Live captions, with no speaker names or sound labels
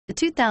The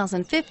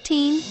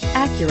 2015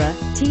 Acura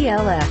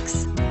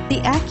TLX. The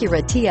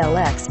Acura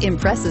TLX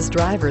impresses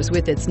drivers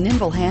with its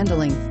nimble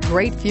handling,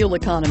 great fuel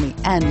economy,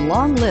 and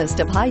long list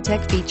of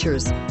high-tech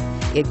features.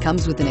 It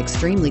comes with an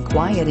extremely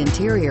quiet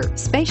interior,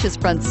 spacious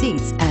front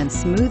seats, and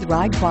smooth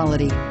ride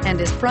quality, and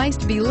is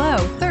priced below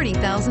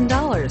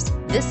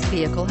 $30,000. This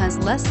vehicle has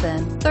less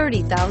than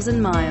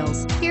 30,000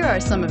 miles. Here are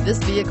some of this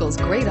vehicle's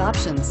great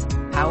options: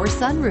 power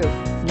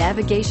sunroof,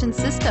 navigation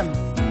system,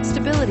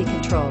 stability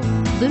control,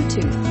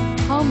 Bluetooth,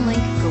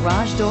 HomeLink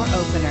garage door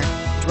opener,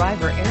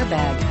 driver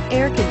airbag,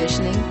 air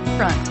conditioning,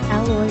 front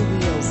alloy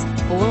wheels,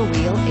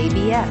 four-wheel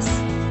ABS,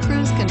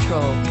 cruise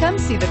control. Come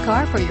see the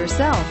car for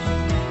yourself.